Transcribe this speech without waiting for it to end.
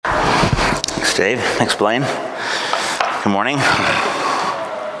Dave, explain. Good morning.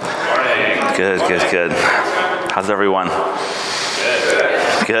 Good. How's everyone?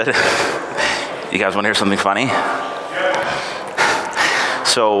 Good. You guys want to hear something funny?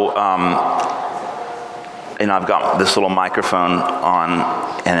 So, I've got this little microphone on,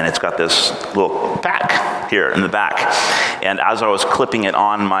 and then it's got this little pack here in the back. And as I was clipping it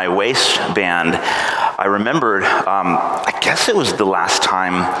on my waistband, I remembered, I guess it was the last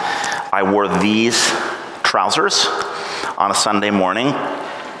time I wore these trousers on a Sunday morning.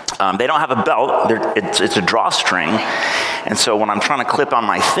 They don't have a belt, it's a drawstring. And so when I'm trying to clip on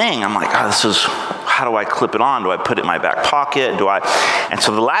my thing, I'm like, how do I clip it on? Do I put it in my back pocket? And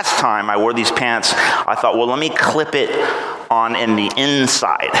so the last time I wore these pants, I thought, well, let me clip it on in the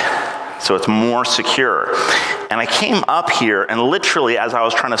inside so it's more secure. And I came up here, and literally as I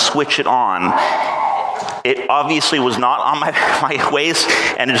was trying to switch it on, it obviously was not on my waist,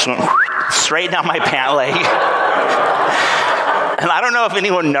 and it just went straight down my pant leg. And I don't know if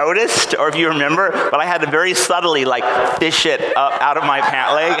anyone noticed or if you remember, but I had to very subtly fish it up out of my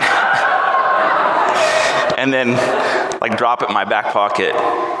pant leg and then drop it in my back pocket.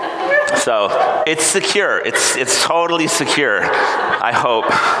 So it's secure. It's totally secure, I hope.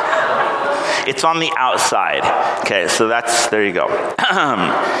 It's on the outside. Okay, so there you go.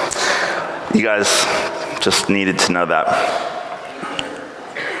 You guys just needed to know that.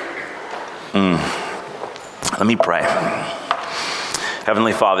 Let me pray.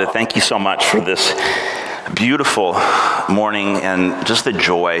 Heavenly Father, thank you so much for this beautiful morning and just the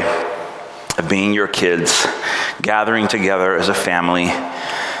joy of being your kids, gathering together as a family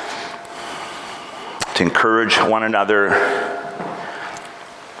to encourage one another,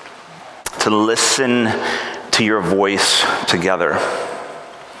 to listen to your voice together.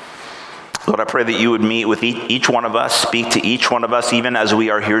 Lord, I pray that you would meet with each one of us, speak to each one of us, even as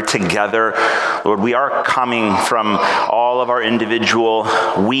we are here together. Lord, we are coming from all of our individual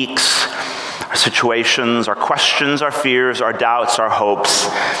weeks, our situations, our questions, our fears, our doubts, our hopes,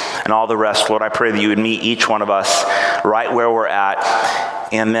 and all the rest. Lord, I pray that you would meet each one of us right where we're at.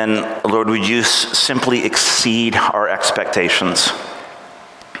 And then, Lord, would you simply exceed our expectations?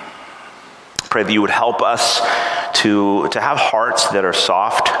 Pray that you would help us to have hearts that are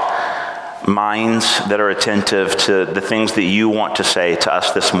soft, minds that are attentive to the things that you want to say to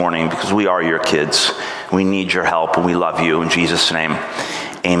us this morning, because we are your kids. We need your help, and we love you. In Jesus' name,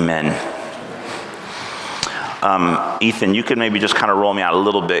 amen. Ethan, you could maybe just kind of roll me out a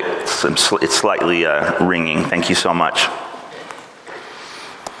little bit. It's slightly ringing. Thank you so much.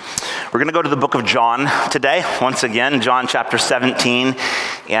 We're going to go to the book of John today, once again, John chapter 17.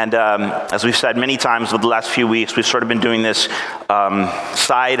 And as we've said many times over the last few weeks, we've sort of been doing this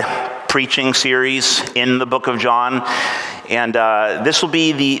side preaching series in the book of John. And this will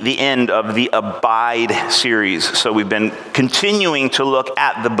be the end of the Abide series. So we've been continuing to look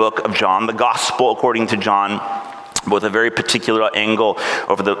at the book of John, the gospel according to John, with a very particular angle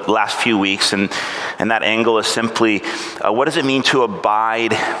over the last few weeks. And that angle is simply, what does it mean to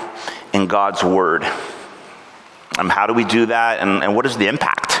abide in God's word? How do we do that? And what is the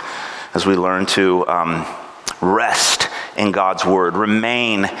impact as we learn to rest in God's word,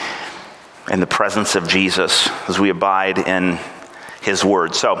 remain in the presence of Jesus as we abide in his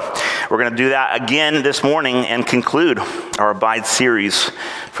word? So we're going to do that again this morning and conclude our Abide series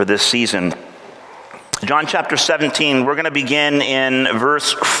for this season. John chapter 17, we're going to begin in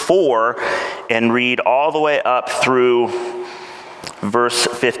verse 4 and read all the way up through verse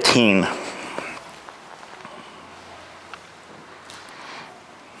 15.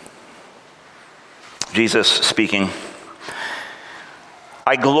 Jesus speaking.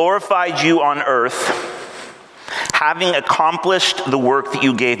 I glorified you on earth, having accomplished the work that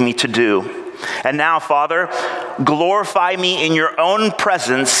you gave me to do. And now, Father, glorify me in your own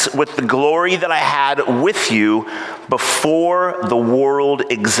presence with the glory that I had with you before the world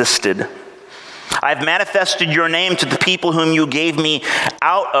existed. I have manifested your name to the people whom you gave me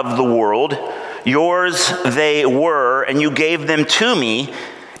out of the world. Yours they were, and you gave them to me,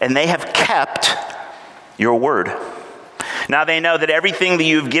 and they have kept your word. Now they know that everything that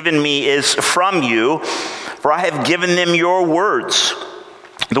you've given me is from you, for I have given them your words,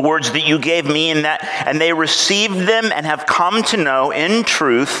 the words that you gave me, and they received them and have come to know in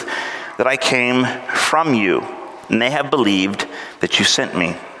truth that I came from you, and they have believed that you sent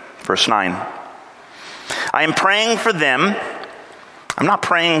me. Verse 9. I am praying for them. I'm not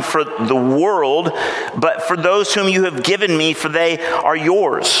praying for the world, but for those whom you have given me, for they are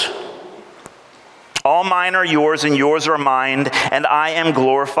yours. All mine are yours, and yours are mine, and I am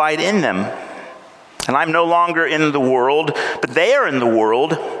glorified in them. And I'm no longer in the world, but they are in the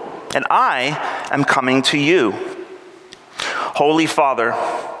world, and I am coming to you. Holy Father,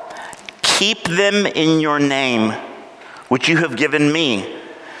 keep them in your name, which you have given me,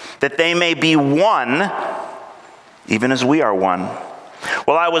 that they may be one, even as we are one.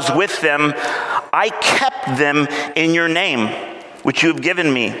 While I was with them, I kept them in your name, which you have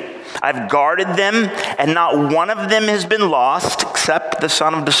given me. I've guarded them, and not one of them has been lost, except the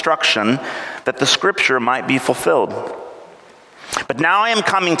son of destruction, that the scripture might be fulfilled. But now I am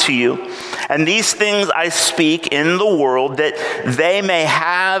coming to you, and these things I speak in the world, that they may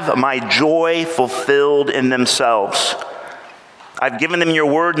have my joy fulfilled in themselves. I've given them your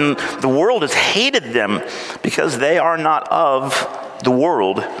word, and the world has hated them, because they are not of the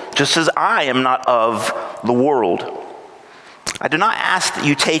world, just as I am not of the world. I do not ask that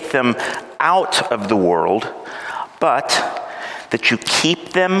you take them out of the world, but that you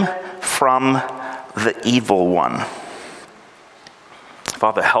keep them from the evil one.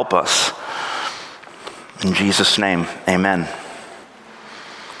 Father, help us. In Jesus' name, amen.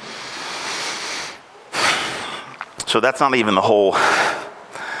 So that's not even the whole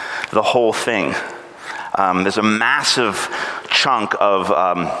thing. There's a massive chunk of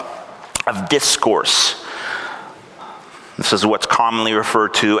discourse. This is what's commonly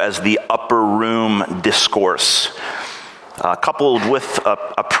referred to as the upper room discourse, coupled with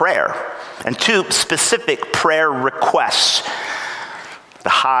a prayer and two specific prayer requests. The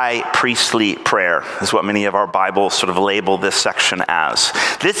high priestly prayer is what many of our Bibles sort of label this section as.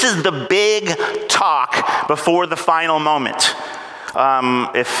 This is the big talk before the final moment.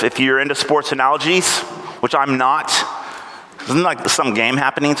 If you're into sports analogies, which I'm not, isn't like some game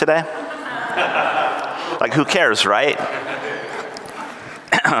happening today? Like, who cares, right?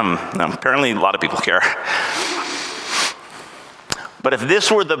 No, apparently a lot of people care. But if this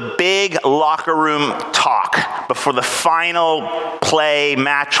were the big locker room talk before the final play,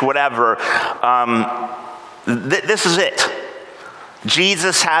 match, whatever, this is it.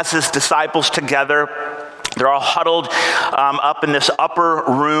 Jesus has his disciples together. They're all huddled up in this upper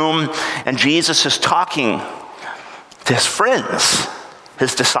room, and Jesus is talking to his friends,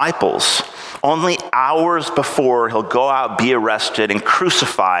 his disciples, only hours before he'll go out, be arrested, and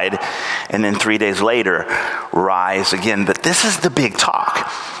crucified, and then 3 days later, rise again. But this is the big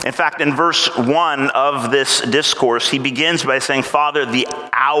talk. In fact, in verse 1 of this discourse, he begins by saying, Father, the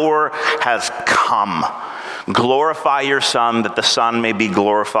hour has come. Glorify your Son, that the Son may be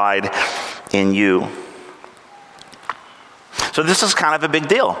glorified in you. So this is kind of a big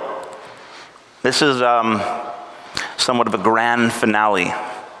deal. This is somewhat of a grand finale,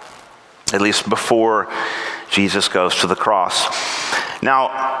 at least before Jesus goes to the cross. Now,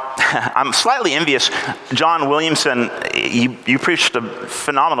 I'm slightly envious. John Williamson, you preached a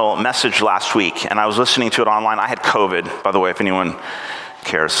phenomenal message last week, and I was listening to it online. I had COVID, by the way, if anyone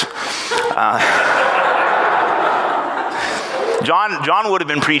cares. John would have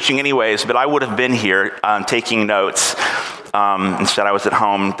been preaching anyways, but I would have been here taking notes. Instead, I was at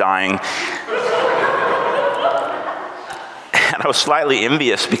home dying. And I was slightly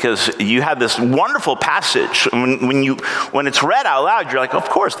envious because you had this wonderful passage. When it's read out loud, you're like, of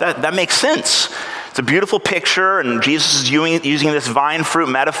course, that makes sense. It's a beautiful picture, and Jesus is using this vine fruit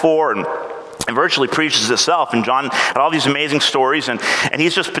metaphor, and it virtually preaches itself. And John had all these amazing stories, and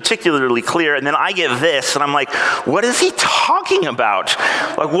he's just particularly clear. And then I get this, and I'm like, what is he talking about?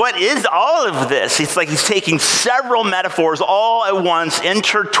 Like, what is all of this? It's like he's taking several metaphors all at once,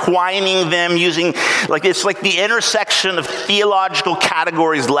 intertwining them, using, like, it's like the intersection of theological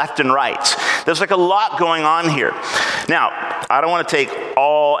categories left and right. There's like a lot going on here. Now, I don't want to take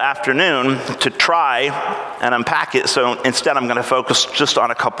all afternoon to try and unpack it, so instead I'm going to focus just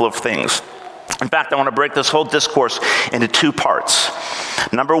on a couple of things. In fact, I want to break this whole discourse into two parts.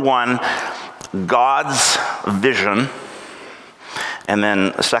 Number one, God's vision, and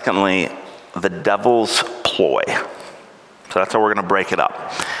then secondly, the devil's ploy. So that's how we're going to break it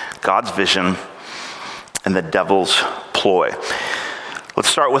up. God's vision and the devil's ploy. Let's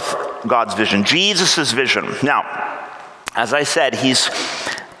start with God's vision, Jesus' vision. Now, as I said, he's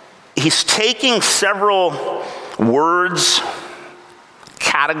taking several words,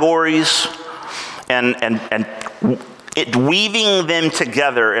 categories, and weaving them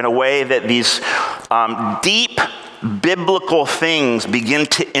together in a way that these deep biblical things begin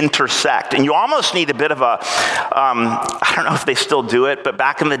to intersect. And you almost need a bit of a, I don't know if they still do it, but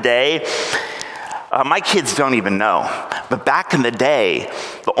back in the day, my kids don't even know, but back in the day,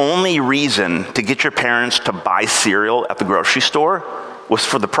 the only reason to get your parents to buy cereal at the grocery store was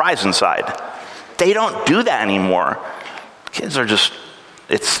for the prize inside. They don't do that anymore. Kids are just,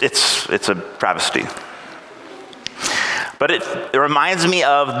 it's a travesty. But it reminds me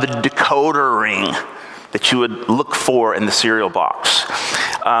of the decoder ring that you would look for in the cereal box.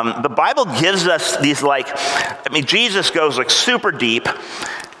 The Bible gives us these Jesus goes super deep,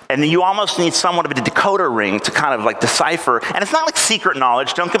 and you almost need somewhat of a decoder ring to kind of decipher. And it's not like secret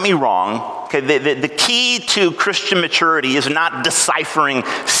knowledge, don't get me wrong. Okay, the key to Christian maturity is not deciphering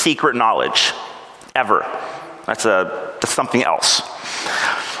secret knowledge, ever. That's something else.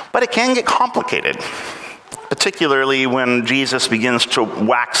 But it can get complicated, particularly when Jesus begins to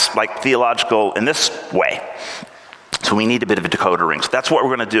wax theological in this way. So we need a bit of a decoder ring. So that's what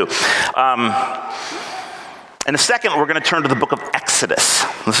we're going to do. In a second, we're going to turn to the book of Exodus.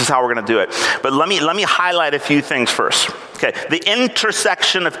 This is how we're going to do it. But let me highlight a few things first. Okay, the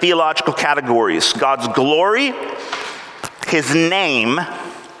intersection of theological categories: God's glory, his name,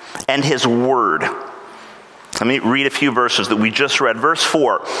 and his word. Let me read a few verses that we just read. Verse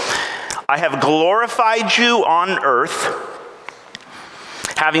 4. I have glorified you on earth,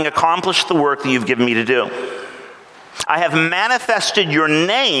 having accomplished the work that you've given me to do. I have manifested your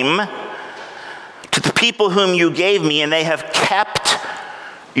name to the people whom you gave me, and they have kept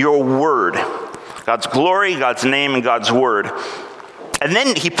your word. God's glory, God's name, and God's word. And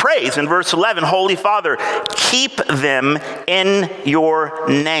then he prays in verse 11, Holy Father, keep them in your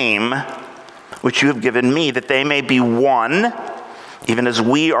name, which you have given me, that they may be one, even as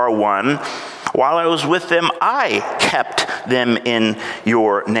we are one. While I was with them, I kept them in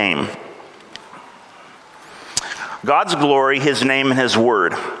your name. God's glory, his name, and his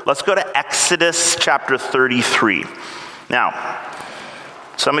word. Let's go to Exodus chapter 33. Now,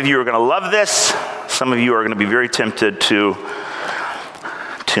 some of you are going to love this. Some of you are going to be very tempted to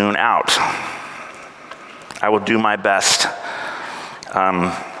tune out. I will do my best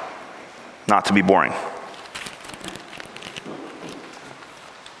not to be boring.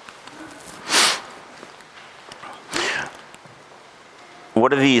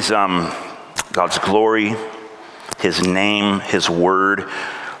 What are these, God's glory, his name, his word?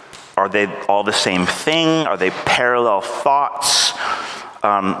 Are they all the same thing? Are they parallel thoughts?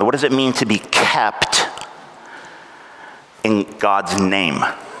 What does it mean to be kept in God's name?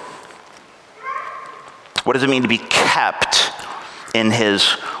 What does it mean to be kept in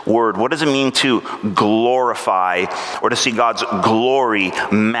his word? What does it mean to glorify or to see God's glory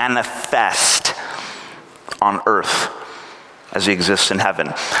manifest on earth as he exists in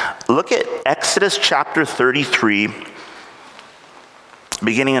heaven? Look at Exodus chapter 33,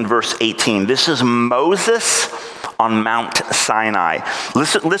 beginning in verse 18. This is Moses on Mount Sinai.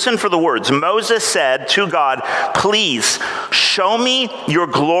 Listen for the words. Moses said to God, please show me your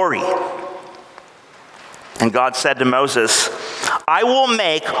glory. And God said to Moses, I will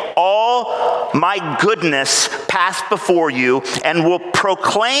make all my goodness pass before you and will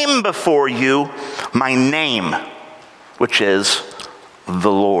proclaim before you my name, which is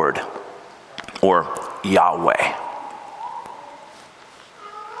the Lord, or Yahweh.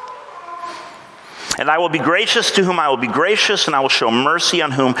 And I will be gracious to whom I will be gracious, and I will show mercy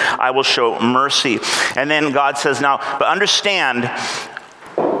on whom I will show mercy. And then God says, now, but understand,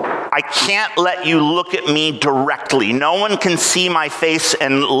 I can't let you look at me directly. No one can see my face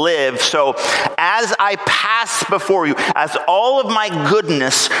and live. So as I pass before you, as all of my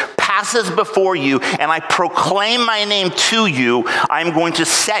goodness passes before you, and I proclaim my name to you, I'm going to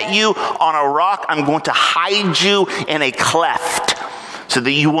set you on a rock. I'm going to hide you in a cleft so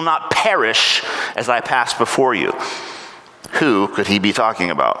that you will not perish as I pass before you. Who could he be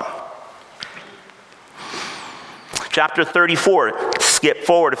talking about? Chapter 34, skip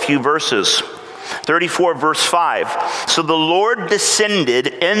forward a few verses. 34 verse 5. So the Lord descended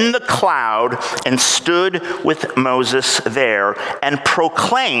in the cloud and stood with Moses there and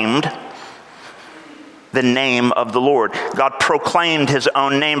proclaimed the name of the Lord. God proclaimed his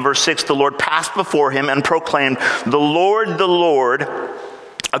own name. Verse 6, the Lord passed before him and proclaimed, the Lord,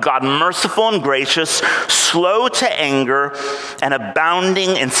 a God merciful and gracious, slow to anger, and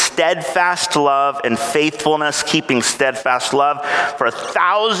abounding in steadfast love and faithfulness, keeping steadfast love for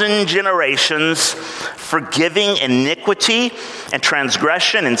 1,000 generations, forgiving iniquity and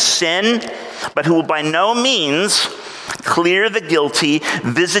transgression and sin, but who will by no means clear the guilty,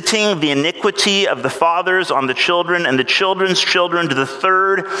 visiting the iniquity of the fathers on the children and the children's children to the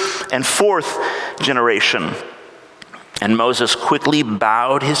third and fourth generation. And Moses quickly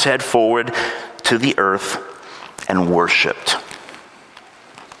bowed his head forward to the earth and worshiped.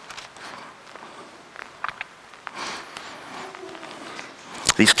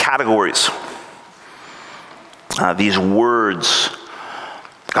 These categories, these words,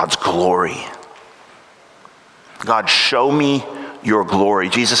 God's glory. God, show me your glory.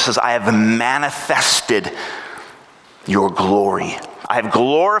 Jesus says, I have manifested your glory. I have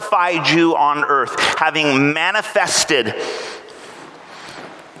glorified you on earth, having manifested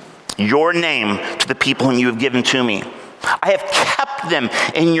your name to the people whom you have given to me. I have kept them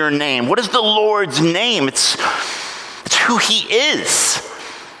in your name. What is the Lord's name? It's who he is.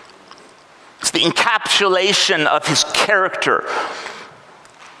 It's the encapsulation of his character.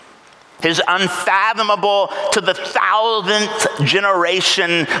 His unfathomable to the 1,000th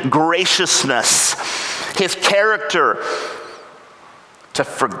generation graciousness. His character to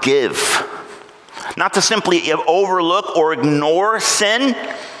forgive. Not to simply overlook or ignore sin.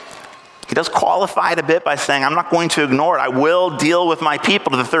 He does qualify it a bit by saying, I'm not going to ignore it. I will deal with my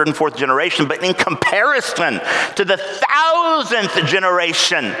people to the 3rd and 4th generation. But in comparison to the 1,000th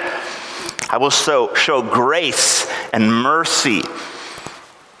generation, I will show grace and mercy.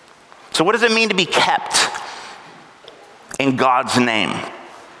 So what does it mean to be kept in God's name?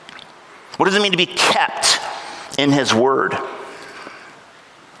 What does it mean to be kept in his word?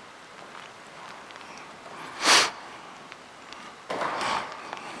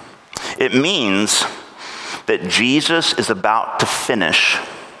 It means that Jesus is about to finish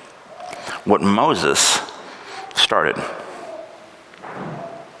what Moses started.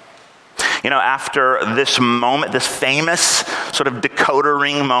 You know, after this moment, this famous sort of decoder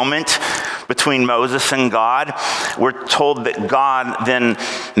ring moment between Moses and God, we're told that God then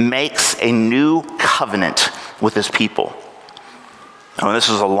makes a new covenant with his people. Oh, this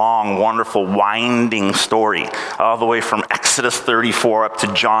is a long, wonderful, winding story, all the way from Exodus 34 up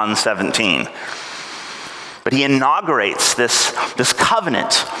to John 17. But he inaugurates this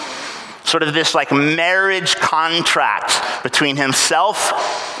covenant, sort of this like marriage contract between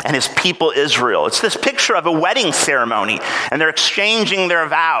himself and his people Israel. It's this picture of a wedding ceremony, and they're exchanging their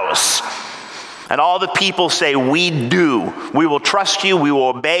vows. And all the people say, we do. We will trust you. We will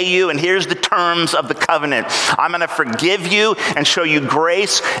obey you. And here's the terms of the covenant. I'm going to forgive you and show you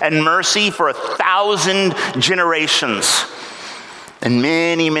grace and mercy for 1,000 generations. And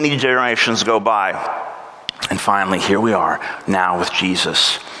many, many generations go by. And finally, here we are now with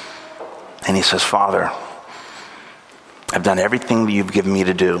Jesus. And he says, Father, I've done everything that you've given me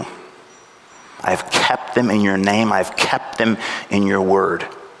to do. I've kept them in your name. I've kept them in your word.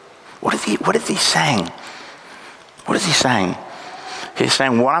 What is he saying? What is he saying? He's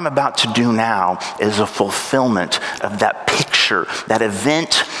saying what I'm about to do now is a fulfillment of that picture, that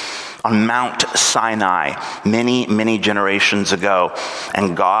event on Mount Sinai many, many generations ago.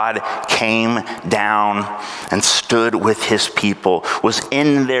 And God came down and stood with his people, was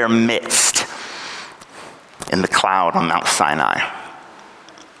in their midst in the cloud on Mount Sinai.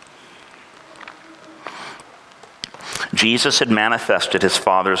 Jesus had manifested his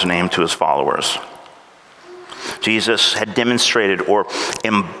Father's name to his followers. Jesus had demonstrated or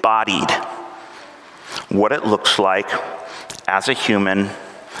embodied what it looks like as a human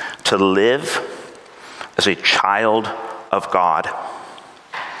to live as a child of God.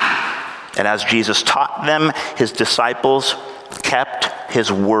 And as Jesus taught them, his disciples kept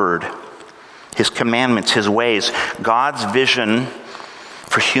his word, his commandments, his ways, God's vision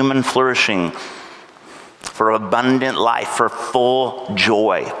for human flourishing, for abundant life, for full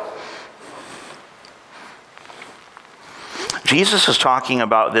joy. Jesus is talking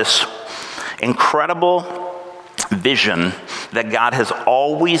about this incredible vision that God has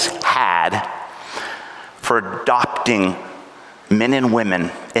always had for adopting men and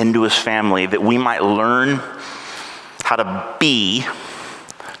women into his family, that we might learn how to be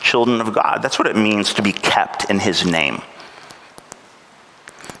children of God. That's what it means to be kept in his name.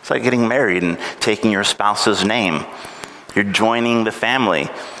 It's like getting married and taking your spouse's name. You're joining the family.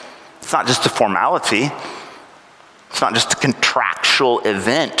 It's not just a formality. It's not just a contractual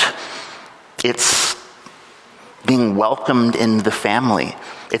event. It's being welcomed in the family.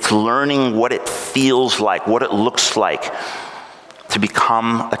 It's learning what it feels like, what it looks like to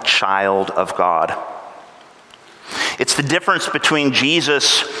become a child of God. It's the difference between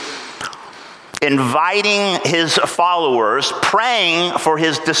Jesus inviting his followers, praying for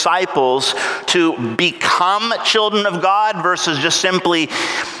his disciples to become children of God versus just simply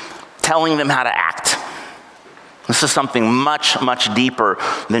telling them how to act. This is something much, much deeper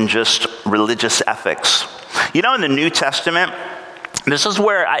than just religious ethics. You know, in the New Testament, this is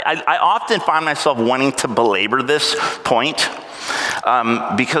where I often find myself wanting to belabor this point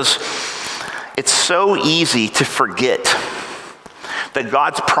because it's so easy to forget that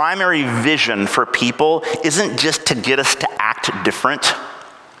God's primary vision for people isn't just to get us to act different.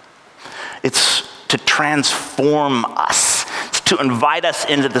 It's to transform us. It's to invite us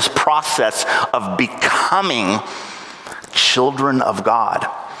into this process of becoming children of God.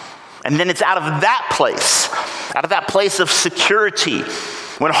 And then it's out of that place out of that place of security,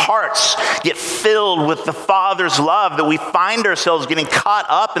 when hearts get filled with the Father's love, that we find ourselves getting caught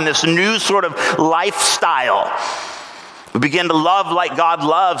up in this new sort of lifestyle. We begin to love like God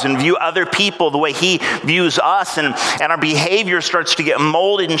loves and view other people the way he views us, and our behavior starts to get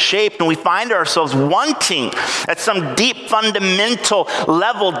molded and shaped, and we find ourselves wanting, at some deep fundamental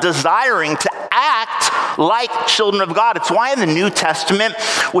level, desiring to act like children of God. It's why in the New Testament,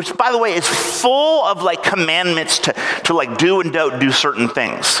 which by the way is full of like commandments to like do and don't do certain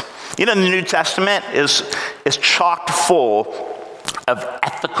things. You know, the New Testament is chocked full of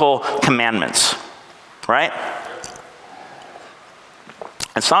ethical commandments, right?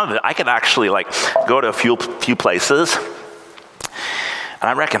 And some of it, I could actually like go to a few places, and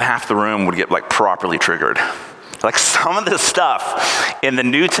I reckon half the room would get like properly triggered. Like some of this stuff in the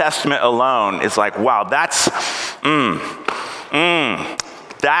New Testament alone is like, wow, that's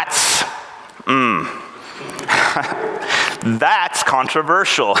that's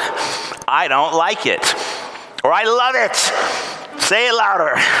controversial. I don't like it. Or I love it. Say it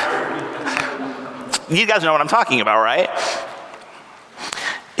louder. You guys know what I'm talking about, right?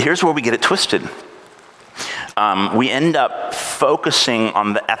 Here's where we get it twisted. We end up focusing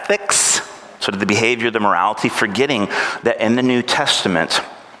on the ethics, sort of the behavior, the morality, forgetting that in the New Testament,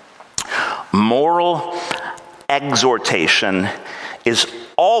 moral exhortation is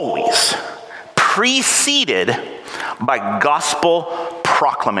always preceded by gospel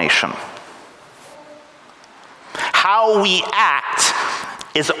proclamation. How we act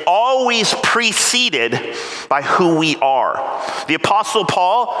is always preceded by who we are. The Apostle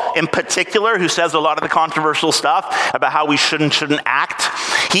Paul, in particular, who says a lot of the controversial stuff about how we shouldn't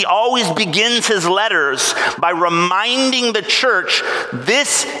act, he always begins his letters by reminding the church,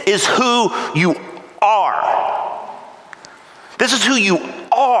 this is who you are. This is who you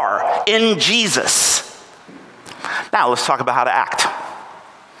are in Jesus. Now let's talk about how to act.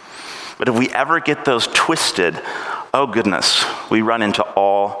 But if we ever get those twisted, oh goodness, we run into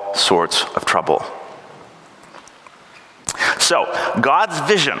all sorts of trouble. So, God's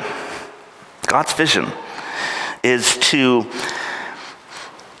vision is to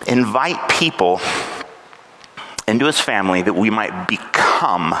invite people into his family that we might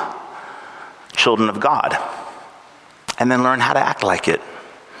become children of God and then learn how to act like it.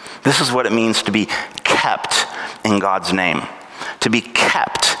 This is what it means to be kept in God's name, to be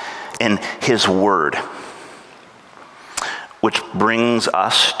kept in his word. Which brings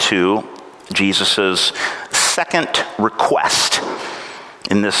us to Jesus' second request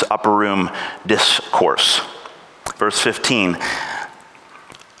in this upper room discourse. Verse 15,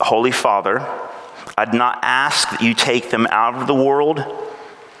 Holy Father, I'd not ask that you take them out of the world,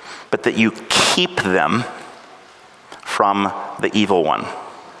 but that you keep them from the evil one.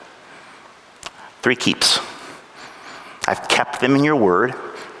 3 keeps. I've kept them in your word.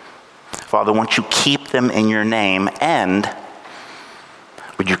 Father, won't you keep them in your name, and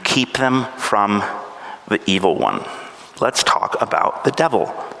would you keep them from the evil one? Let's talk about the devil.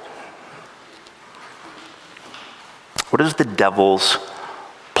 What is the devil's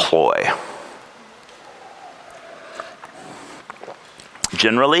ploy?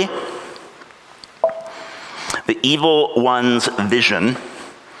 Generally, the evil one's vision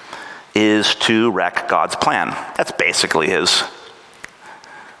is to wreck God's plan. That's basically his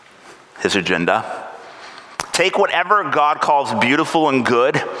agenda. Take whatever God calls beautiful and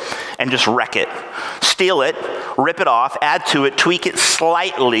good and just wreck it. Steal it, rip it off, add to it, tweak it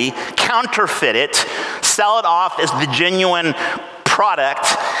slightly, counterfeit it, sell it off as the genuine product,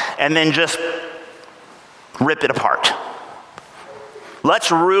 and then just rip it apart.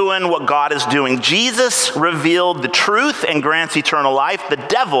 Let's ruin what God is doing. Jesus revealed the truth and grants eternal life. The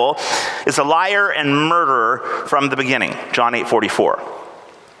devil is a liar and murderer from the beginning. John 8:44.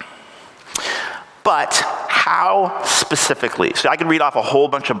 But how specifically? So I could read off a whole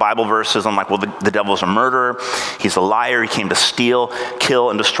bunch of Bible verses. I'm like, well, the devil's a murderer. He's a liar. He came to steal,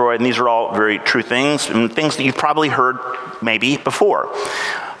 kill, and destroy. And these are all very true things, and things that you've probably heard maybe before.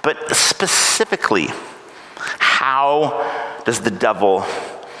 But specifically, how does the devil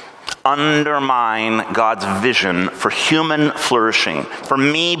undermine God's vision for human flourishing, for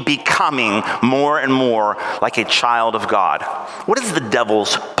me becoming more and more like a child of God? What is the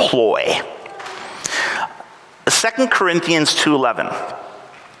devil's ploy? 2 Corinthians 2:11.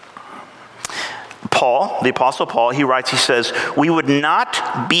 Paul, the Apostle Paul, he writes, he says, we would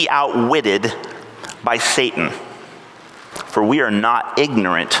not be outwitted by Satan, for we are not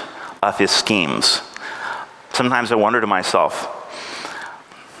ignorant of his schemes. Sometimes I wonder to myself,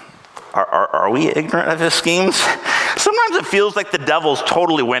 are we ignorant of his schemes? Sometimes it feels like the devil's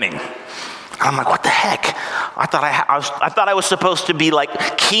totally winning. I'm like, what the heck? I thought I was supposed to be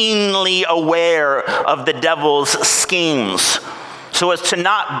like keenly aware of the devil's schemes so as to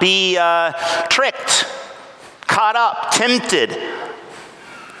not be tricked, caught up, tempted.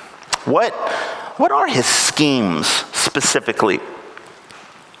 What are his schemes specifically?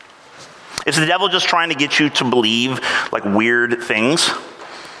 Is the devil just trying to get you to believe like weird things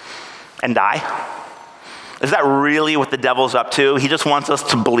and die? Is that really what the devil's up to? He just wants us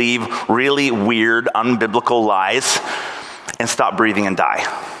to believe really weird, unbiblical lies and stop breathing and die.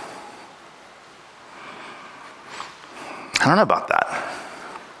 I don't know about that.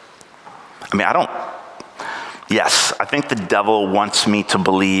 Yes, I think the devil wants me to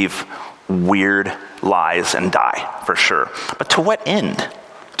believe weird lies and die, for sure. But to what end?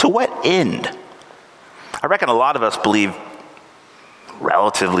 To what end? I reckon a lot of us believe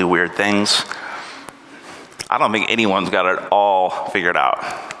relatively weird things. I don't think anyone's got it all figured out.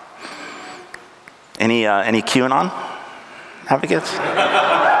 Any QAnon advocates?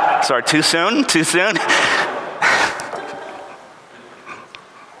 Sorry, too soon? Too soon?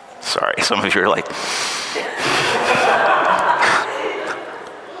 Sorry, some of you are like...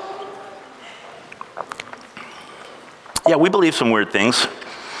 Yeah, we believe some weird things.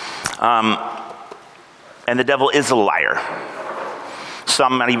 And the devil is a liar.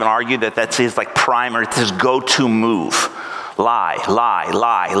 Some might even argue that that's his like primer, it's his go-to move. Lie, lie,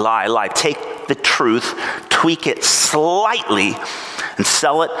 lie, lie, lie. Take the truth, tweak it slightly, and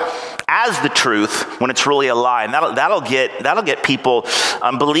sell it as the truth when it's really a lie. And that'll get people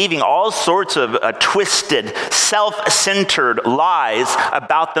believing all sorts of twisted, self-centered lies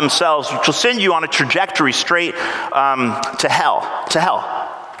about themselves, which will send you on a trajectory straight to hell.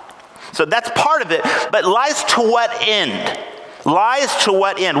 So that's part of it. But lies to what end? Lies to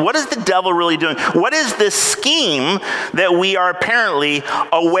what end? What is the devil really doing? What is this scheme that we are apparently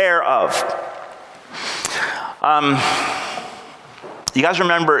aware of? You guys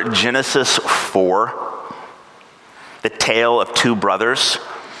remember Genesis 4? The tale of two brothers,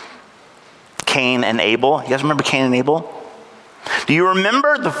 Cain and Abel. You guys remember Cain and Abel? Do you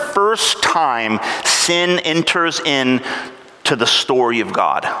remember the first time sin enters into the story of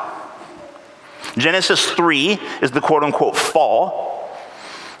God? Genesis 3 is the quote-unquote fall.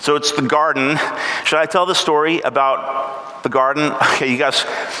 So it's the garden. Should I tell the story about the garden? Okay, you guys,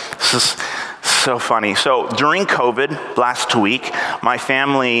 this is so funny. So during COVID last week, my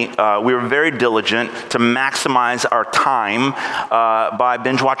family, we were very diligent to maximize our time by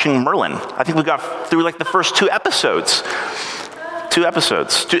binge watching Merlin. I think we got through like the first two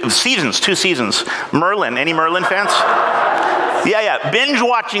seasons. Merlin, any Merlin fans? Yeah. Binge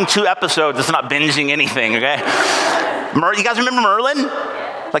watching 2 episodes is not binging anything, okay? You guys remember Merlin?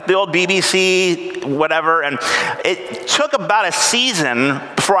 Like the old BBC, whatever. And it took about a season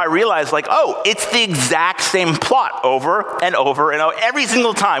before I realized, like, oh, it's the exact same plot over and over and over, every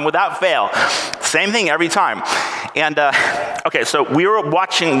single time without fail. Same thing every time. And, okay, so we were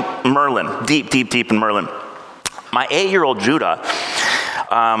watching Merlin, deep in Merlin. My 8-year-old Judah,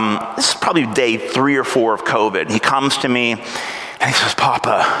 this is probably day 3 or 4 of COVID. He comes to me and he says,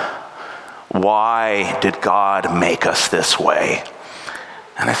 "Papa, why did God make us this way?"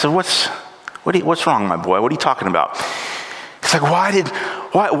 And I said, what's wrong, my boy? What are you talking about? He's like,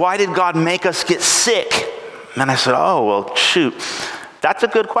 why did God make us get sick? And I said, oh, well, shoot. That's a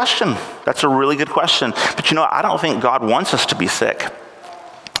good question. That's a really good question. But I don't think God wants us to be sick.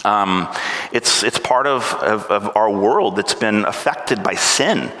 It's part of our world that's been affected by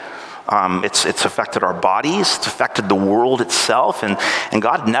sin. It's affected our bodies. It's affected the world itself. And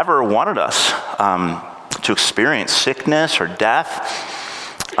God never wanted us to experience sickness or death.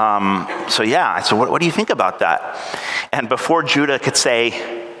 So what do you think about that? And before Judah could say,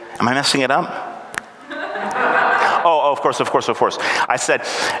 am I messing it up? Oh, of course. I said,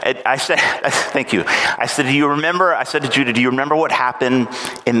 thank you. I said, I said to Judah, do you remember what happened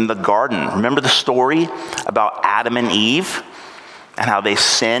in the garden? Remember the story about Adam and Eve and how they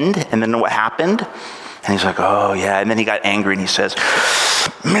sinned and then what happened? And he's like, oh yeah. And then he got angry and he says,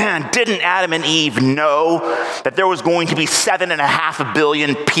 man, didn't Adam and Eve know that there was going to be 7.5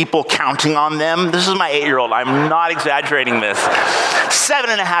 billion people counting on them? This is my 8-year-old. I'm not exaggerating this.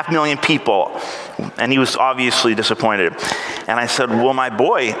 7.5 million people. And he was obviously disappointed. And I said, well, my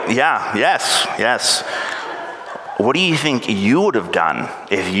boy, yes. What do you think you would have done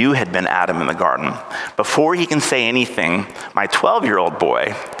if you had been Adam in the garden? Before he can say anything, my 12-year-old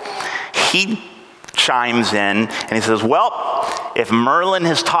boy, he chimes in and he says, well, if Merlin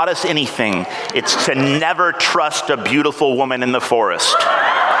has taught us anything, it's to never trust a beautiful woman in the forest.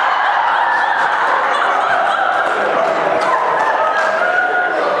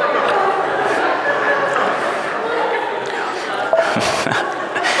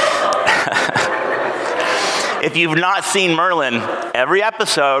 If you've not seen Merlin, every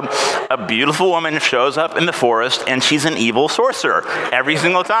episode, a beautiful woman shows up in the forest and she's an evil sorcerer every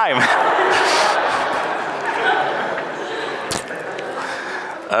single time.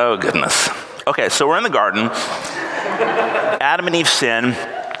 Oh, goodness. Okay, so we're in the garden. Adam and Eve sin,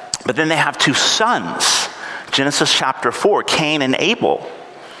 but then they have two sons. Genesis chapter 4, Cain and Abel.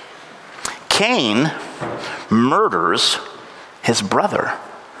 Cain murders his brother.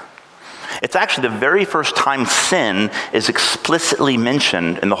 It's actually the very first time sin is explicitly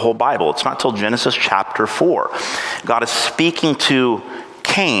mentioned in the whole Bible. It's not till Genesis chapter 4. God is speaking to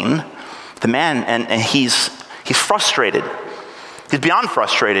Cain, the man, and he's frustrated. He's beyond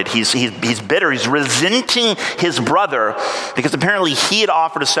frustrated. He's bitter. He's resenting his brother because apparently he had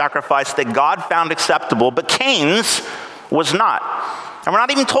offered a sacrifice that God found acceptable, but Cain's was not. And we're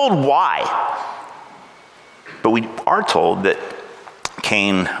not even told why. But we are told that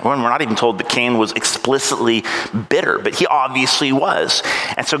we're not even told that Cain was explicitly bitter, but he obviously was.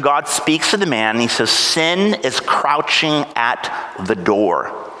 And so God speaks to the man and he says, sin is crouching at the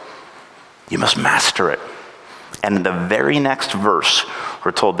door. You must master it. And in the very next verse,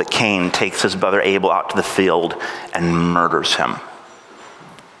 we're told that Cain takes his brother Abel out to the field and murders him.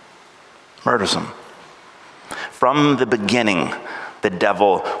 Murders him. From the beginning, the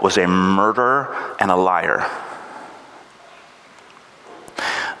devil was a murderer and a liar.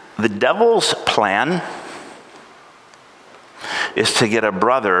 The devil's plan is to get a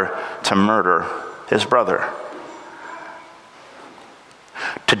brother to murder his brother,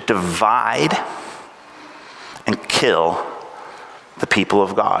 to divide and kill the people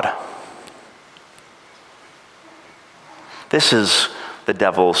of God. This is the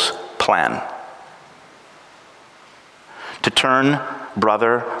devil's plan. To turn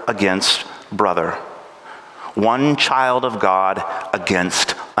brother against brother. One child of God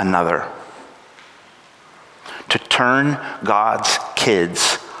against another. To turn God's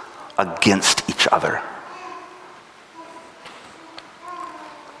kids against each other.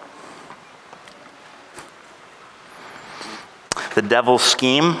 The devil's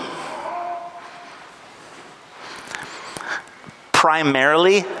scheme,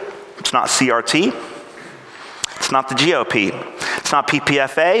 primarily, it's not CRT, it's not the GOP, it's not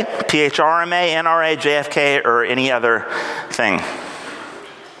PPFA, PHRMA, NRA, JFK, or any other thing.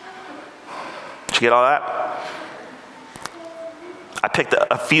 Did you get all that? I picked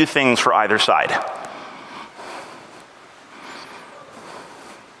a few things for either side.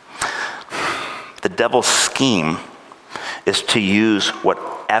 The devil's scheme is to use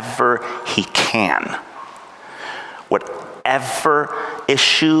whatever he can, whatever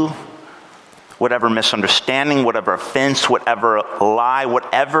issue, whatever misunderstanding, whatever offense, whatever lie,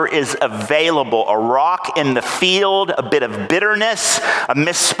 whatever is available, a rock in the field, a bit of bitterness, a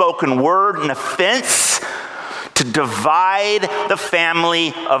misspoken word, an offense, to divide the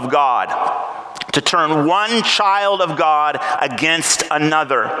family of God, to turn one child of God against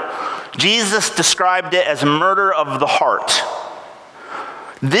another. Jesus described it as murder of the heart.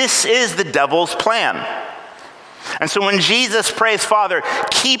 This is the devil's plan. And so when Jesus prays, Father,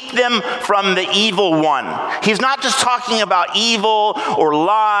 keep them from the evil one, he's not just talking about evil or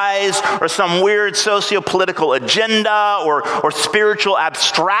lies or some weird socio-political agenda or spiritual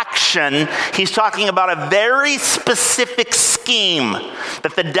abstraction. He's talking about a very specific scheme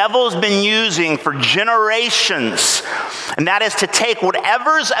that the devil's been using for generations. And that is to take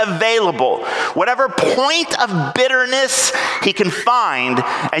whatever's available, whatever point of bitterness he can find,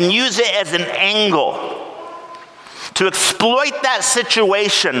 and use it as an angle to exploit that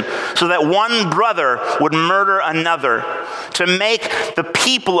situation so that one brother would murder another, to make the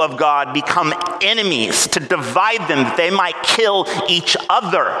people of God become enemies, to divide them that they might kill each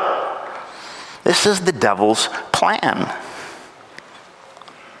other. This is the devil's plan.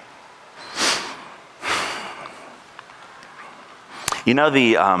 You know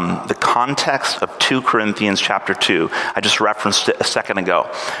the context of 2 Corinthians chapter 2, I just referenced it a second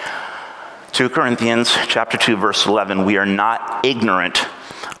ago. 2 Corinthians chapter 2, verse 11, we are not ignorant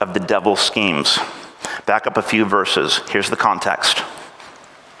of the devil's schemes. Back up a few verses. Here's the context.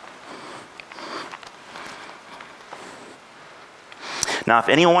 Now, if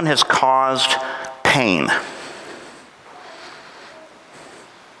anyone has caused pain,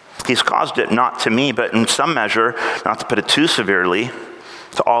 he's caused it not to me, but in some measure, not to put it too severely,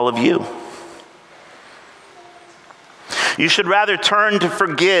 to all of you. You should rather turn to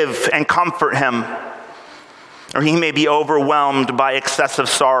forgive and comfort him, or he may be overwhelmed by excessive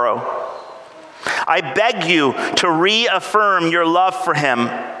sorrow. I beg you to reaffirm your love for him.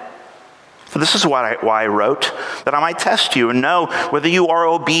 For this is why I wrote, that I might test you and know whether you are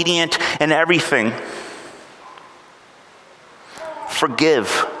obedient in everything. forgive.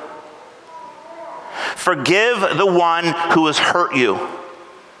 Forgive the one who has hurt you.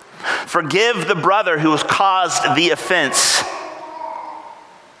 Forgive the brother who has caused the offense,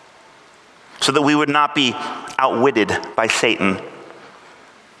 so that we would not be outwitted by Satan.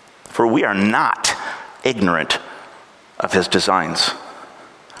 For we are not ignorant of his designs.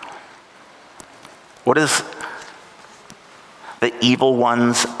 What is the evil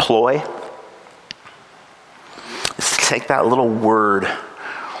one's ploy? It's to take that little word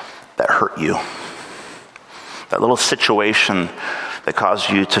that hurt you, that little situation that caused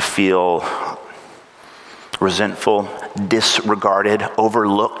you to feel resentful, disregarded,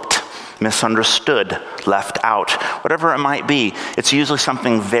 overlooked, misunderstood, left out, whatever it might be. It's usually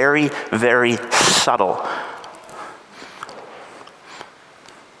something very, very subtle.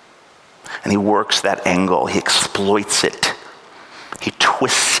 And he works that angle. He exploits it. He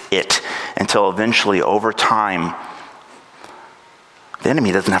twists it until eventually, over time, the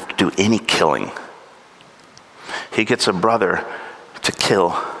enemy doesn't have to do any killing. He gets a brother to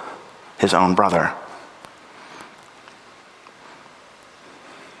kill his own brother.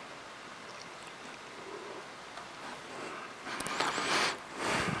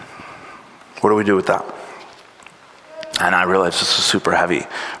 What do we do with that? And I realize this is super heavy.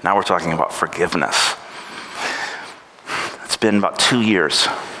 Now we're talking about forgiveness. It's been about 2 years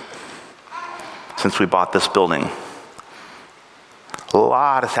since we bought this building. A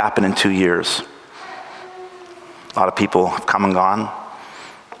lot has happened in 2 years. A lot of people have come and gone.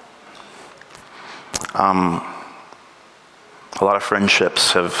 A lot of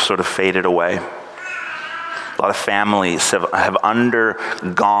friendships have sort of faded away. A lot of families have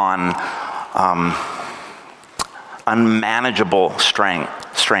undergone unmanageable strain,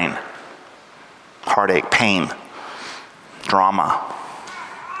 heartache, pain, drama.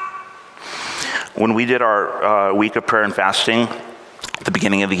 When we did our week of prayer and fasting at the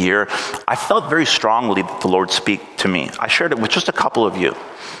beginning of the year, I felt very strongly that the Lord speak to me. I shared it with just a couple of you,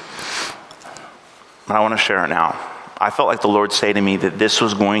 but I want to share it now. I felt like the Lord say to me that this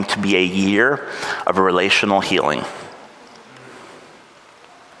was going to be a year of relational healing.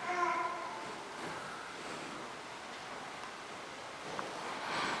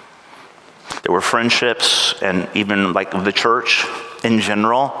 There were friendships, and even like the church in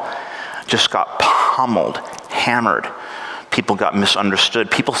general just got pummeled, hammered. People got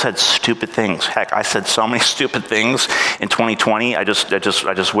misunderstood. People said stupid things. Heck, I said so many stupid things in 2020. I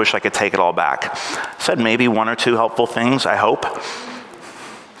just wish I could take it all back. I said maybe one or two helpful things, I hope.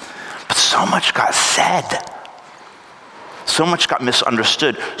 But so much got said. So much got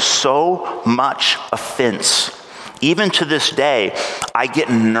misunderstood. So much offense. Even to this day, I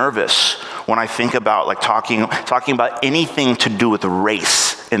get nervous when I think about like talking about anything to do with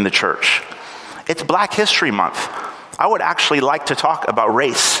race in the church. It's Black History Month. I would actually like to talk about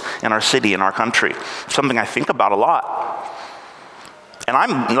race in our city, in our country. Something I think about a lot. And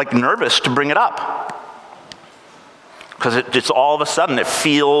I'm like nervous to bring it up. Because it's all of a sudden, it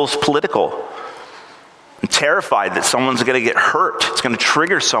feels political. I'm terrified that someone's going to get hurt. It's going to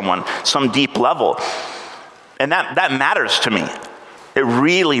trigger someone, some deep level. And that matters to me. It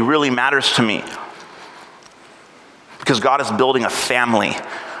really, really matters to me. Because God is building a family.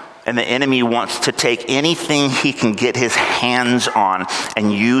 And the enemy wants to take anything he can get his hands on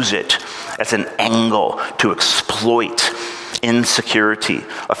and use it as an angle to exploit insecurity,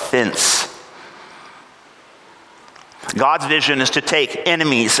 offense. God's vision is to take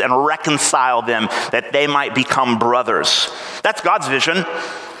enemies and reconcile them that they might become brothers. That's God's vision.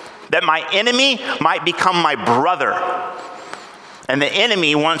 That my enemy might become my brother. And the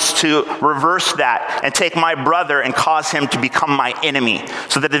enemy wants to reverse that and take my brother and cause him to become my enemy,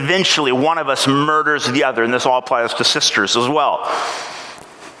 so that eventually one of us murders the other. And this all applies to sisters as well.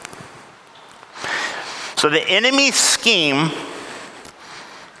 So the enemy's scheme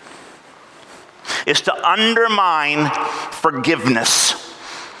is to undermine forgiveness.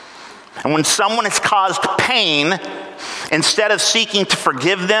 And when someone has caused pain, instead of seeking to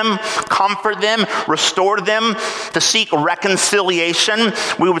forgive them, comfort them, restore them, to seek reconciliation,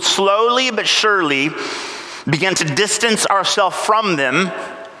 we would slowly but surely begin to distance ourselves from them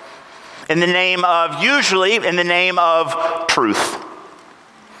usually in the name of truth.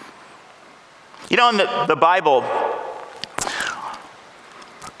 You know, in the Bible,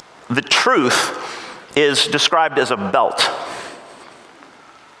 the truth is described as a belt.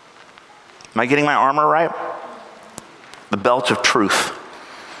 Am I getting my armor right? The belt of truth.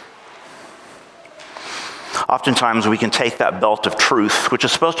 Oftentimes we can take that belt of truth, which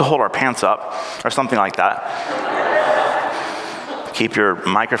is supposed to hold our pants up, or something like that. Keep your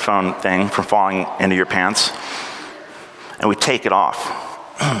microphone thing from falling into your pants. and we take it off.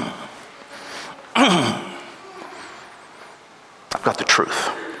 I've got the truth.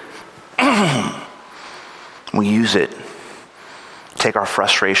 We use it, take our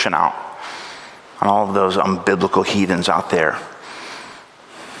frustration out on all of those unbiblical heathens out there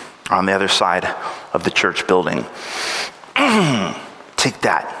on the other side of the church building. Take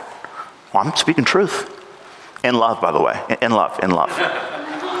that. Well, I'm speaking truth. In love, by the way. In love.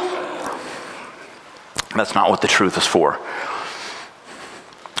 That's not what the truth is for.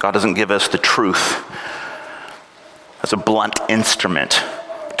 God doesn't give us the truth as a blunt instrument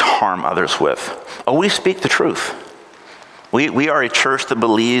to harm others with. Oh, we speak the truth. We are a church that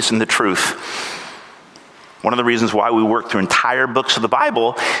believes in the truth. One of the reasons why we work through entire books of the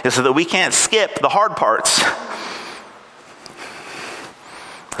Bible is so that we can't skip the hard parts.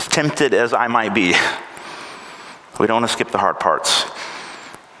 As tempted as I might be, we don't want to skip the hard parts.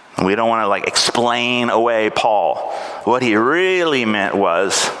 And we don't want to explain away Paul. What he really meant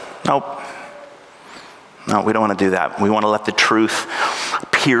was, nope. No, we don't want to do that. We want to let the truth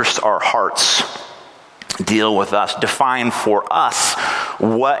pierce our hearts, deal with us, define for us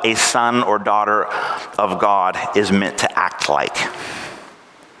what a son or daughter of God is meant to act like.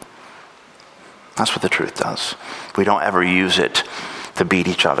 That's what the truth does. We don't ever use it to beat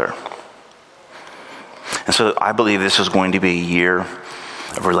each other. And so I believe this is going to be a year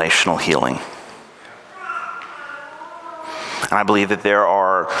of relational healing. And I believe that there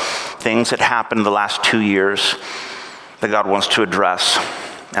are things that happened the last 2 years that God wants to address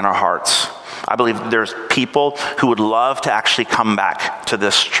in our hearts. I believe there's people who would love to actually come back to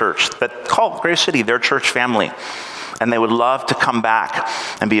this church that call Grace City their church family. And they would love to come back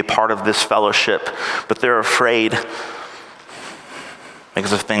and be a part of this fellowship, but they're afraid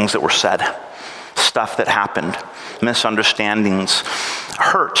because of things that were said, stuff that happened, misunderstandings,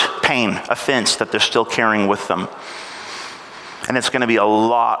 hurt, pain, offense that they're still carrying with them. And it's going to be a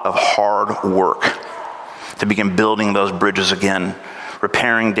lot of hard work to begin building those bridges again,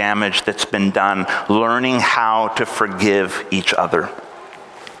 repairing damage that's been done, learning how to forgive each other.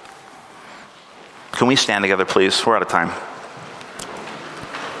 Can we stand together, please? We're out of time.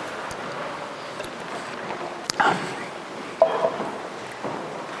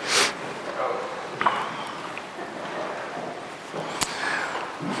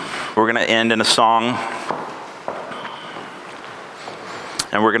 We're going to end in a song,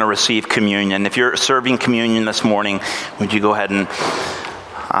 and we're going to receive communion. If you're serving communion this morning, would you go ahead and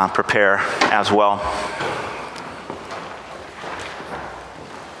prepare as well?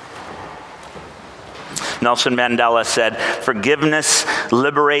 Nelson Mandela said, "Forgiveness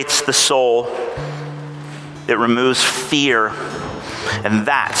liberates the soul. It removes fear, and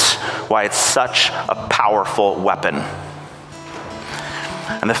that's why it's such a powerful weapon."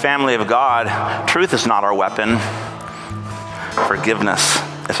 And the family of God, truth is not our weapon. Forgiveness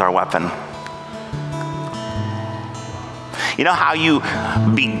is our weapon. You know how you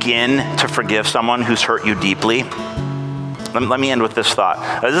begin to forgive someone who's hurt you deeply? Let me end with this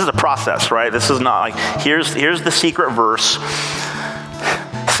thought. This is a process, right? This is not like, here's the secret verse.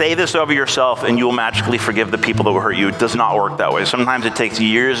 Say this over yourself and you will magically forgive the people that will hurt you. It does not work that way. Sometimes it takes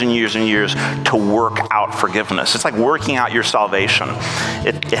years and years and years to work out forgiveness. It's like working out your salvation.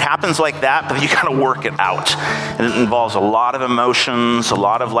 It happens like that, but you got to work it out. And it involves a lot of emotions, a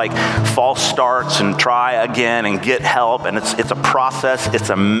lot of false starts and try again and get help. And it's a process. It's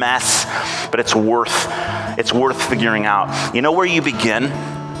a mess, but it's worth figuring out. You know where you begin?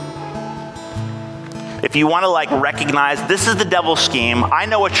 If you want to recognize this is the devil's scheme, I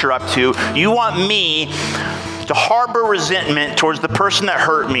know what you're up to. You want me to harbor resentment towards the person that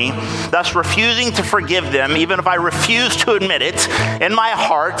hurt me, thus refusing to forgive them, even if I refuse to admit it. In my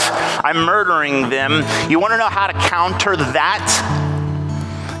heart, I'm murdering them. You want to know how to counter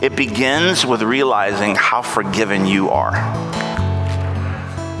that? It begins with realizing how forgiven you are.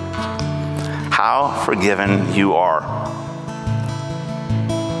 How forgiven you are.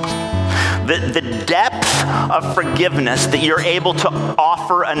 The depth of forgiveness that you're able to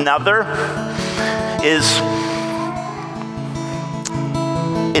offer another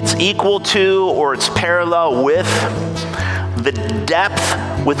it's equal to or it's parallel with the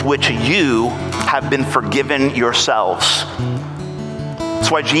depth with which you have been forgiven yourselves.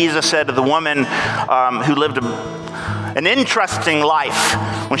 That's why Jesus said to the woman who lived an interesting life,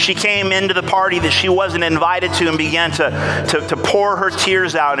 when she came into the party that she wasn't invited to and began to pour her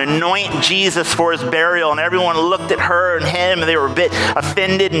tears out and anoint Jesus for his burial, and everyone looked at her and him and they were a bit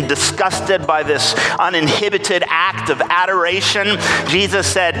offended and disgusted by this uninhibited act of adoration, Jesus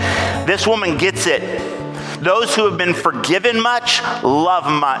said, this woman gets it. Those who have been forgiven much,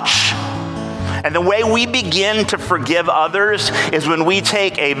 love much. And the way we begin to forgive others is when we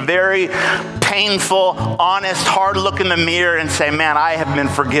take a very painful, honest, hard look in the mirror and say, man, I have been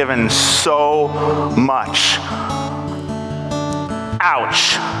forgiven so much.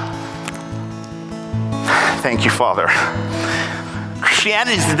 Ouch. Thank you, Father.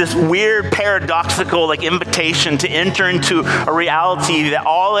 Christianity is this weird, paradoxical invitation to enter into a reality that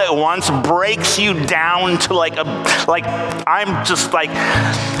all at once breaks you down to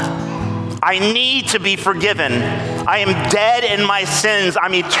I need to be forgiven. I am dead in my sins.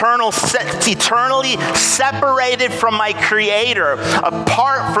 I'm eternally separated from my Creator,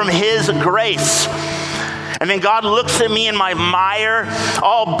 apart from His grace. And then God looks at me in my mire,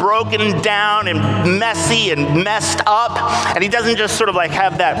 all broken down and messy and messed up. And He doesn't just sort of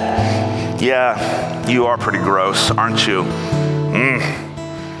have that, yeah, you are pretty gross, aren't you?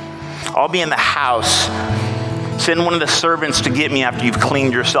 I'll be in the house. Send one of the servants to get me after you've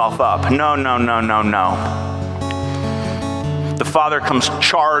cleaned yourself up. No. The Father comes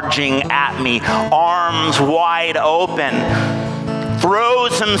charging at me, arms wide open.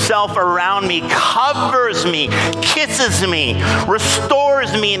 Throws Himself around me, covers me, kisses me,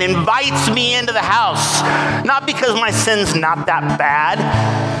 restores me, and invites me into the house. Not because my sin's not that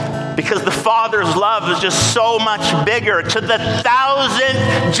bad, because the Father's love is just so much bigger. To the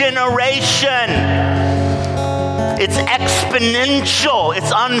 1,000th generation. It's exponential.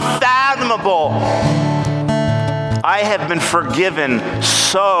 It's unfathomable. I have been forgiven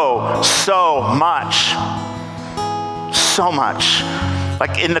so much. So much.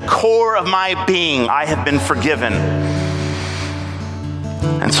 In the core of my being, I have been forgiven.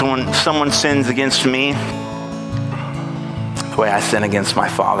 And so when someone sins against me, the way I sin against my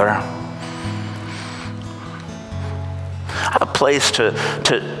Father, I have a place to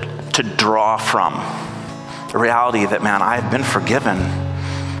draw from. The reality that, man, I have been forgiven.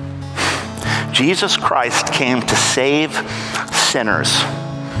 Jesus Christ came to save sinners,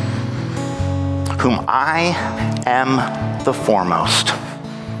 whom I am the foremost.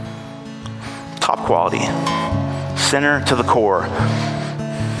 Top quality, sinner to the core,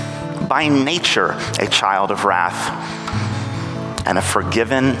 by nature a child of wrath, and a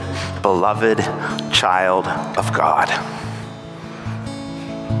forgiven, beloved child of God.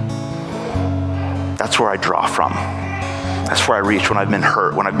 That's where I draw from. That's where I reach when I've been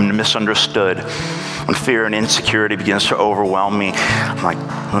hurt, when I've been misunderstood, when fear and insecurity begins to overwhelm me. I'm like,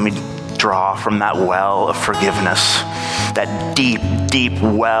 let me draw from that well of forgiveness, that deep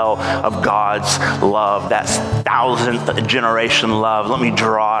well of God's love, that 1,000th generation love. Let me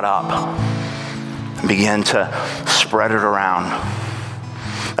draw it up and begin to spread it around.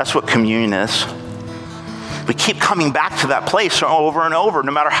 That's what communion is. We keep coming back to that place over and over,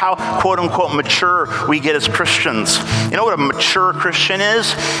 no matter how quote unquote mature we get as Christians. You know what a mature Christian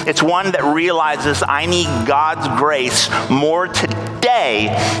is? It's one that realizes I need God's grace more today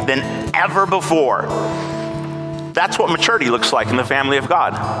than ever before. That's what maturity looks like in the family of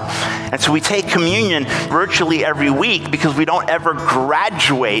God. And so we take communion virtually every week because we don't ever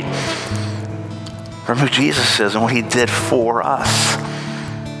graduate from who Jesus is and what He did for us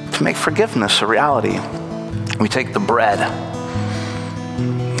to make forgiveness a reality. We take the bread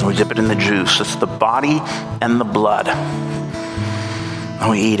and we dip it in the juice. It's the body and the blood. And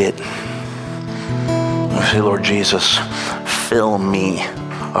we eat it. We say, Lord Jesus, fill me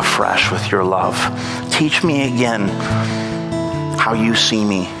afresh with your love. Teach me again how you see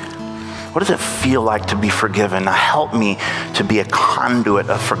me. What does it feel like to be forgiven? Now help me to be a conduit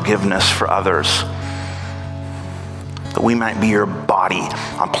of forgiveness for others, that we might be your body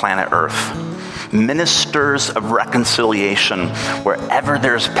on planet Earth. Ministers of reconciliation. Wherever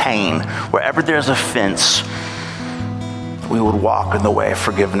there's pain, wherever there's offense, we would walk in the way of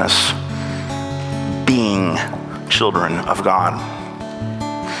forgiveness, being children of God.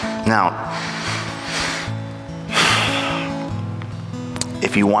 Now,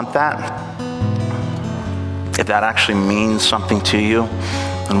 if you want that, if that actually means something to you,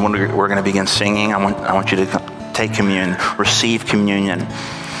 and when we're going to begin singing, I want you to take communion, receive communion.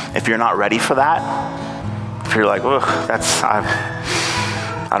 If you're not ready for that, if you're like, ugh, I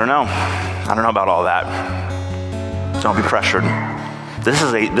don't know about all that. Don't be pressured. This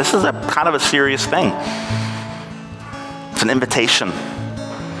is a kind of a serious thing. It's an invitation.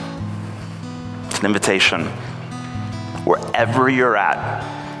 It's an invitation. Wherever you're at,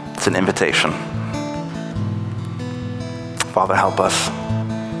 it's an invitation. Father, help us.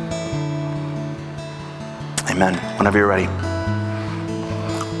 Amen. Whenever you're ready.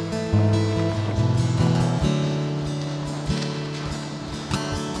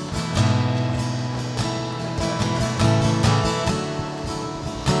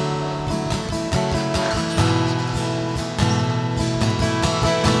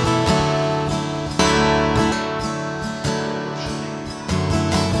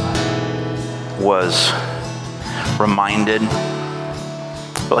 was reminded,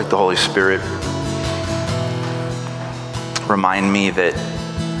 but like the Holy Spirit, remind me that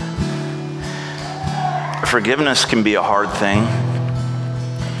forgiveness can be a hard thing.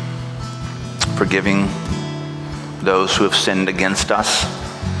 Forgiving those who have sinned against us.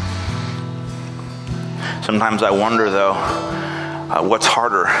 Sometimes I wonder, though, what's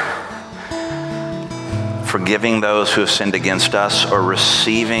harder? Forgiving those who have sinned against us, or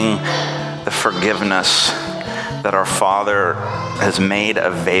receiving the forgiveness that our Father has made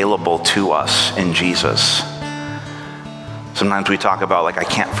available to us in Jesus? Sometimes we talk about, like, I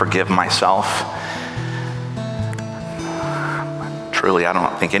can't forgive myself. Truly, I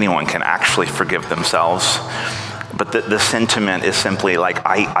don't think anyone can actually forgive themselves. But the sentiment is simply like,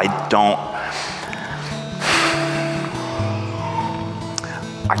 I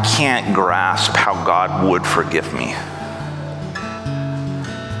can't grasp how God would forgive me.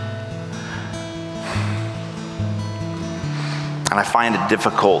 And I find it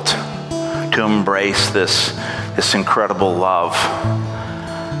difficult to embrace this incredible love,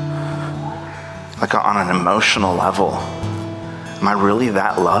 like on an emotional level. Am I really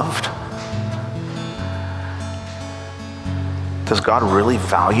that loved? Does God really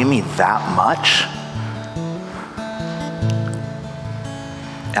value me that much?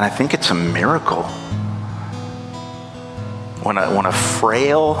 And I think it's a miracle when a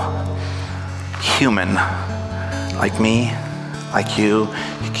frail human like me, like you,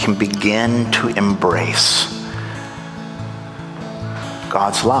 can begin to embrace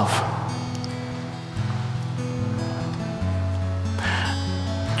God's love.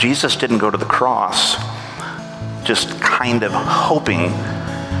 Jesus didn't go to the cross just kind of hoping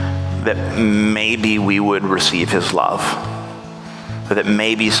that maybe we would receive his love, or that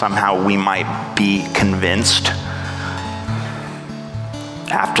maybe somehow we might be convinced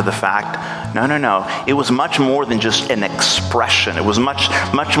after the fact. No. It was much more than just an expression. It was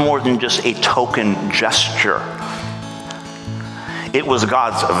much more than just a token gesture. It was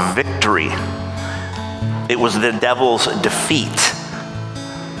God's victory. It was the devil's defeat.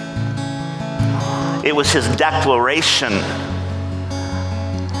 It was his declaration.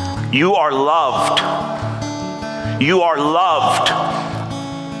 You are loved. You are loved.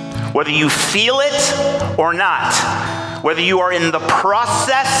 Whether you feel it or not, whether you are in the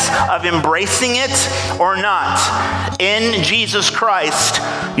process of embracing it or not, in Jesus Christ,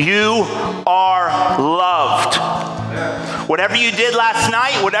 you are loved. Whatever you did last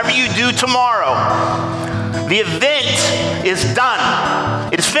night, whatever you do tomorrow, the event is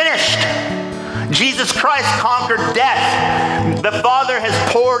done. It is finished. Jesus Christ conquered death. The Father has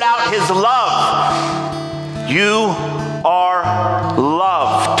poured out his love. You are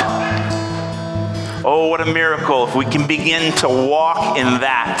loved. Oh, what a miracle if we can begin to walk in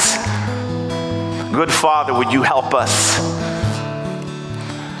that. Good Father, would you help us?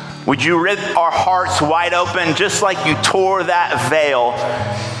 Would you rip our hearts wide open just like you tore that veil?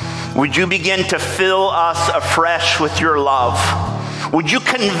 Would you begin to fill us afresh with your love? Would you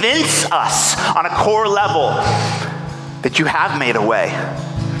convince us on a core level that you have made a way,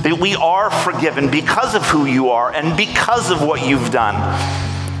 that we are forgiven because of who you are and because of what you've done?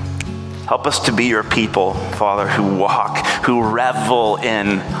 Help us to be your people, Father, who walk, who revel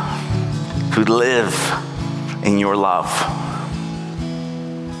in, who live in your love.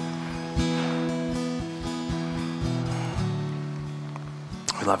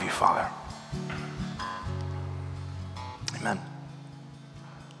 We love you, Father.